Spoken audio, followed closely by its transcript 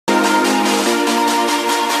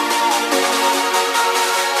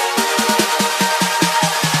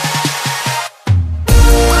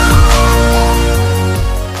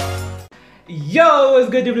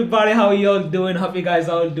good, everybody? How are you all doing? Hope you guys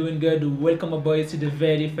are all doing good. Welcome aboard to the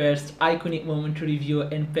very first iconic moment review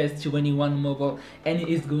in PES 21 mobile, and it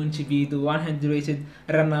is going to be the 100 rated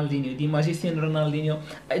Ronaldinho, the magician Ronaldinho.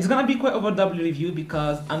 It's gonna be quite of a double review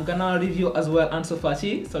because I'm gonna review as well Ansu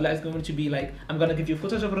Fati, so that's going to be like I'm gonna give you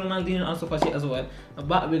footage of Ronaldinho and Ansu Fati as well,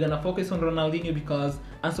 but we're gonna focus on Ronaldinho because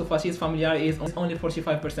Ansu Fati's familiarity is only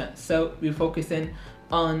 45%, so we're focusing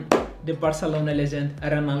on the Barcelona legend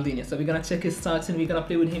Ronaldinho. So we're gonna check his stats and we're gonna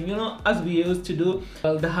play with him, you know, as we used to do.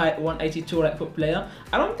 Well, the high 182 right foot player.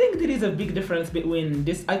 I don't think there is a big difference between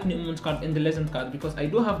this iconic moment card and the legend card because I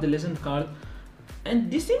do have the legend card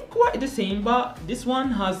and they seem quite the same, but this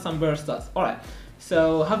one has some better stats. Alright,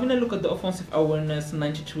 so having a look at the offensive awareness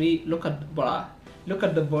 93, look at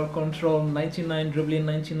the ball control 99, dribbling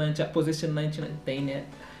 99, chat position 99, dang it.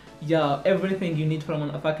 Yeah, everything you need from an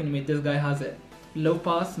attacking mid, this guy has it. Low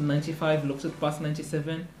pass 95, low shot pass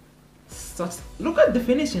 97. Look at the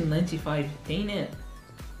finishing 95, dang it.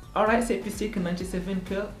 Alright, set piece taken 97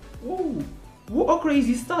 kill. Whoa, what a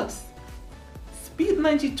crazy stats. Speed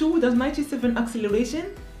 92, that's 97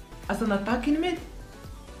 acceleration as an attacking mid.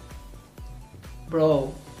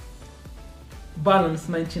 Bro. Balance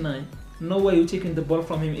 99. No way you're taking the ball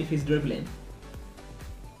from him if he's dribbling.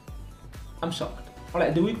 I'm shocked.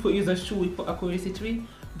 Alright, the weak foot user 2, weak foot accuracy 3.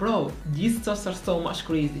 Bro, these stats are so much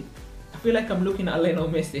crazy. I feel like I'm looking at Lionel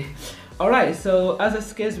Messi. Alright, so as a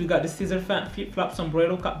skills, we got the scissor fan, flip flop,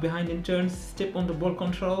 sombrero, cut behind in turns, step on the ball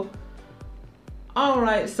control.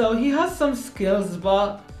 Alright, so he has some skills,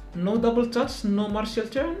 but no double touch, no martial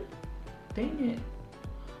turn. Dang it.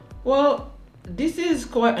 Well, this is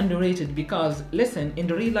quite underrated because, listen, in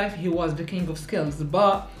the real life he was the king of skills,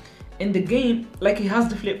 but in the game, like he has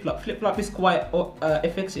the flip flop. Flip flop is quite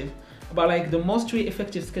effective. But like the most three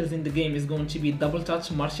effective skills in the game is going to be double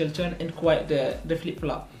touch, martial turn, and quite the flip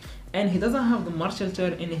flop. And he doesn't have the martial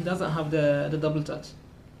turn and he doesn't have the double touch.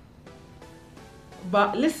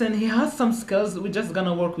 But listen, he has some skills, we're just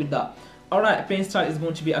gonna work with that. Alright, paint style is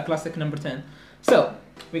going to be a classic number 10. So,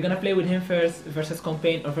 we're gonna play with him first versus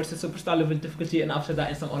campaign or versus superstar level difficulty, and after that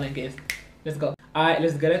in some online games. Let's go. Alright,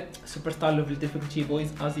 let's get it. Superstar level difficulty,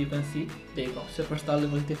 boys, as you can see. There you go, superstar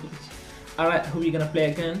level difficulty. Alright, who are we gonna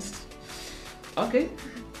play against? Okay.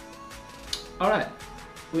 Alright.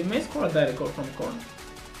 We may score a direct goal from corner.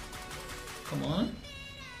 Come on.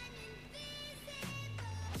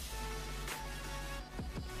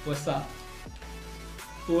 What's up?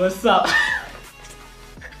 What's up?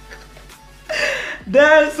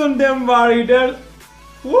 There's some Dembari there.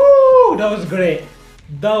 Woo! That was great.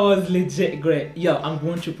 That was legit great. Yo, I'm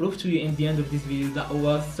going to prove to you in the end of this video that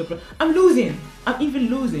was super. I'm losing. I'm even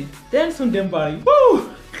losing. There's some Dembari.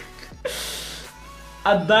 Woo!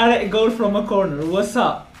 A direct goal from a corner. What's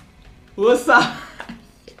up? What's up?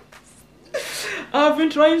 I've been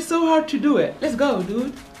trying so hard to do it. Let's go,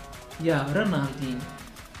 dude. Yeah, Ronaldinho.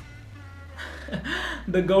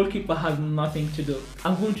 The goalkeeper has nothing to do.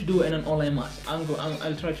 I'm going to do it in an online match.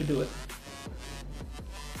 I'll try to do it.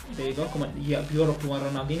 There you go. Come on. Yeah, beautiful one,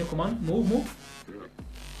 Ronaldinho. Come on. Move.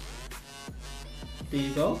 There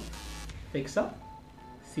you go. Fix up.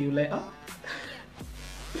 See you later.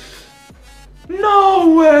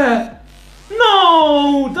 No way!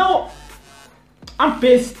 No! Don't! I'm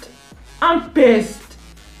pissed.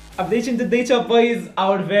 Updating the data, boys.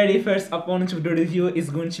 Our very first opponent of the review is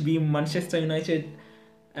going to be Manchester United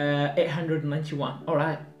 891.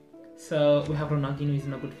 Alright. So we have Ronaldinho is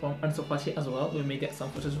in a good form. Ansu Fati as well. We may get some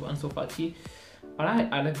footage of Ansu Fati. Alright,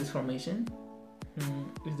 I like this formation.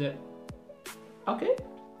 Is there... Okay.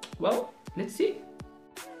 Well, let's see.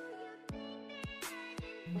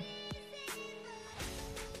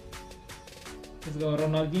 Let's go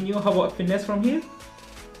Ronaldinho. How about finesse from here?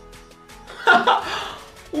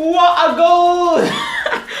 What a goal!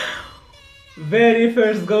 Very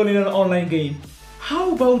first goal in an online game.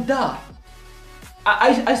 How about that?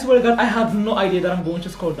 I swear to God, I had no idea that I'm going to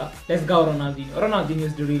score that. Let's go Ronaldinho. Ronaldinho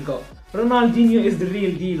is the real goal. Ronaldinho is the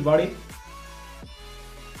real deal, buddy.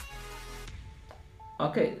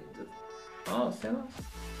 Okay. Oh, Sarah.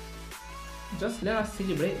 Just let us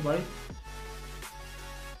celebrate, buddy.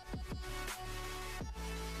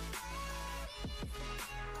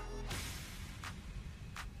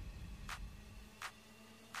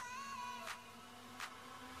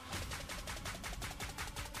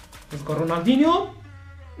 Let's go Ronaldinho.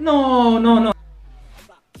 No.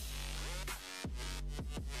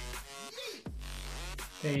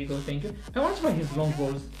 There you go, thank you. I want to try his long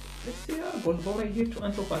balls. Let's see a goal ball right here to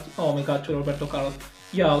Ansu Fati. Oh my god, to Roberto Carlos.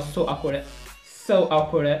 Yeah, so accurate. So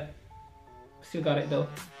accurate. Still got it though.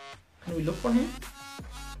 Can we look for him?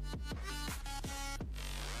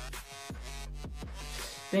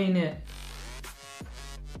 Ain't it?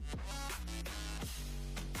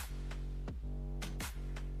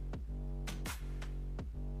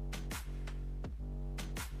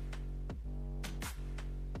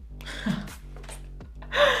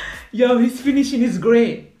 Yo, his finishing is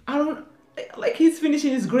great. I don't like his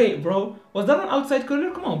finishing is great, bro. Was that an outside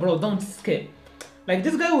corner? Come on, bro, don't skip. Like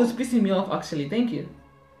this guy was pissing me off actually. Thank you.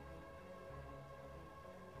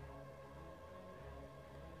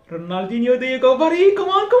 Ronaldinho, there you go, buddy. Come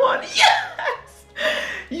on, come on. Yes!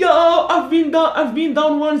 Yo, I've been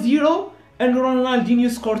down 1-0 and Ronaldinho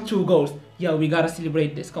scored 2 goals. Yo, we gotta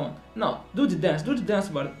celebrate this. Come on. No, do the dance,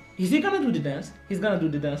 buddy. Is he gonna do the dance? He's gonna do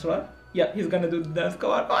the dance, right? Yeah, he's gonna do the dance.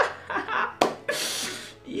 Come on, come on.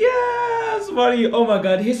 Yes, buddy. Oh my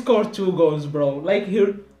god, he scored 2 goals, bro. Like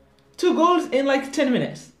here, 2 goals in like 10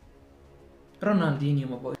 minutes. Ronaldinho,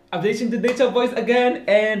 my boy. Updating the data, boys, again,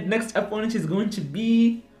 and next opponent is going to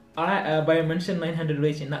be by mention 900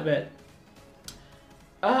 rating. Not bad.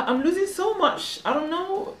 I'm losing so much. I don't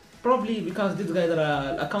know. Probably because this guy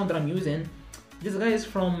account that I'm using, this guy is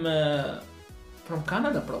from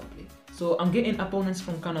Canada probably. So I'm getting opponents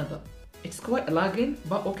from Canada. It's quite lagging,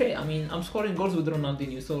 but okay. I mean, I'm scoring goals with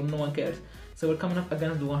Ronaldinho, so no one cares. So we're coming up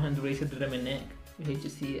against the 100 rated Remenek. We hate to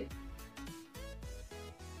see it.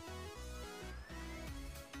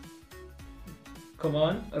 Come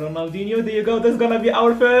on, Ronaldinho, there you go. That's gonna be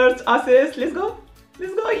our first assist. Let's go.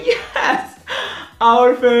 Let's go. Yes!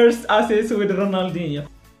 Our first assist with Ronaldinho.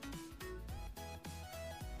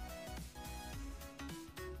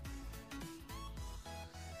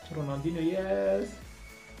 Ronaldinho, yes.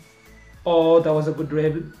 Oh, that was a good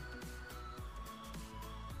dribble.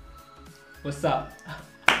 What's up?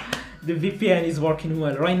 The VPN is working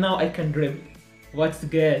well. Right now I can dribble. What's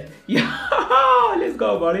good? Yeah, let's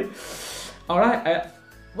go, buddy. Alright,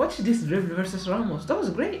 watch this dribble versus Ramos. That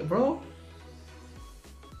was great, bro.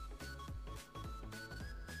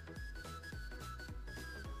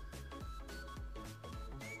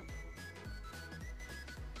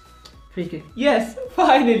 Free kick. Yes,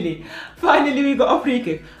 finally we got a free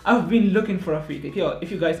kick. I've been looking for a free kick. Yo,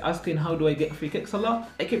 if you guys asking how do I get free kicks a lot,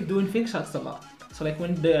 I keep doing fake shots a lot. So like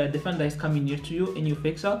when the defender is coming near to you and you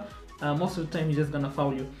fake shot, most of the time he's just gonna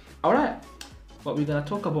foul you. Alright, what we're gonna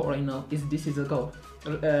talk about right now is this is a goal.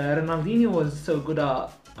 Ronaldinho was so good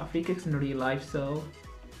at free kicks in real life, so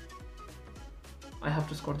I have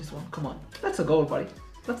to score this one. Come on, that's a goal, buddy.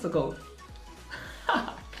 That's a goal.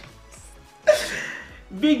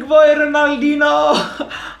 Big boy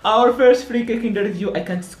Ronaldinho! Our first free kick in the review. I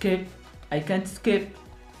can't skip. I guess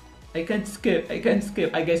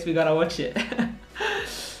we gotta watch it.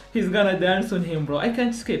 He's gonna dance on him, bro. I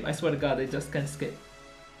can't skip. I swear to God, I just can't skip.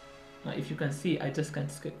 Now, if you can see, I just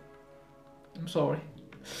can't skip. I'm sorry.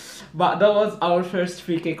 But that was our first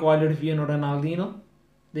free kick while reviewing Ronaldinho.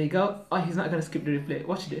 There you go. Oh, he's not gonna skip the replay.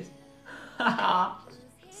 Watch this.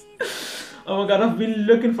 Oh my god, I've been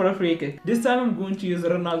looking for a free kick. This time I'm going to use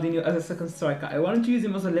Ronaldinho as a second striker. I wanted to use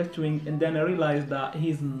him as a left wing and then I realized that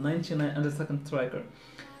he's 99 as a second striker.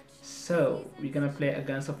 So we're gonna play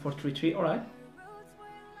against a 4-3-3, alright.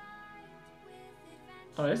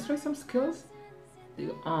 Alright, let's try some skills.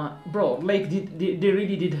 Bro, like they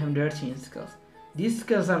really did him dirty in skills. These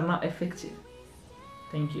skills are not effective.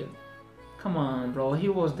 Thank you. Come on, bro, he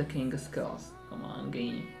was the king of skills. Come on,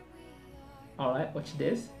 game. Alright, watch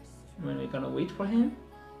this. When we're gonna wait for him.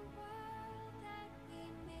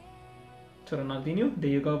 To Ronaldinho, there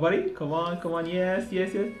you go, buddy. Come on, yes.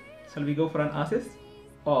 Shall we go for an assist?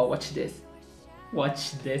 Oh, watch this.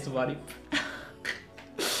 Watch this, buddy.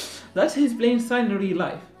 That's his playing style in real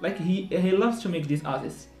life. Like he loves to make these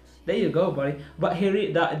assists. There you go, buddy. But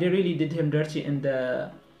they really did him dirty in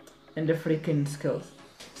the freaking skills.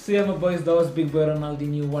 So yeah, my boys, that was big boy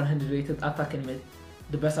Ronaldinho, 100 rated attacking mid.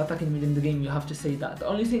 The best attacking mid in the game, you have to say that. The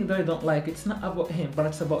only thing that I don't like, it's not about him, but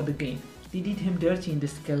it's about the game. They did him dirty in the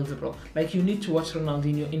skills, bro. Like, you need to watch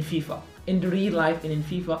Ronaldinho in FIFA. In the real life and in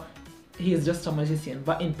FIFA, he is just a magician.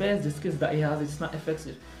 But in PES, the skills that he has, it's not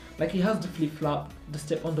effective. Like, he has the flip-flop, the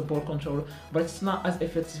step on the ball control, but it's not as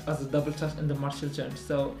effective as the double touch and the martial turn.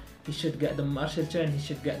 So, he should get the martial turn, he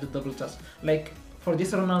should get the double touch. Like, for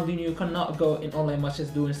this Ronaldinho, you cannot go in online matches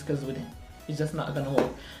doing skills with him. It's just not gonna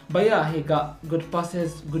work. But yeah, he got good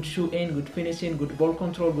passes, good shooting, good finishing, good ball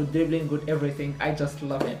control, good dribbling, good everything. I just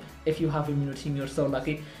love him. If you have him in your team, you're so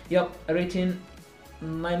lucky. Yep, rating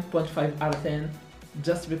 9.5 out of 10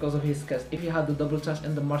 just because of his skills. If he had the double touch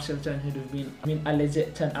and the martial turn, he would have been a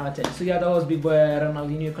legit 10 out of 10. So yeah, that was big boy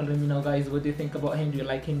Ronaldinho. You can let me know, guys, what do you think about him? Do you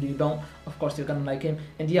like him? Do you don't? Of course, you're gonna like him.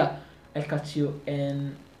 And yeah, I'll catch you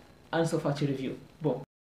in Ansu Fati review. Boom.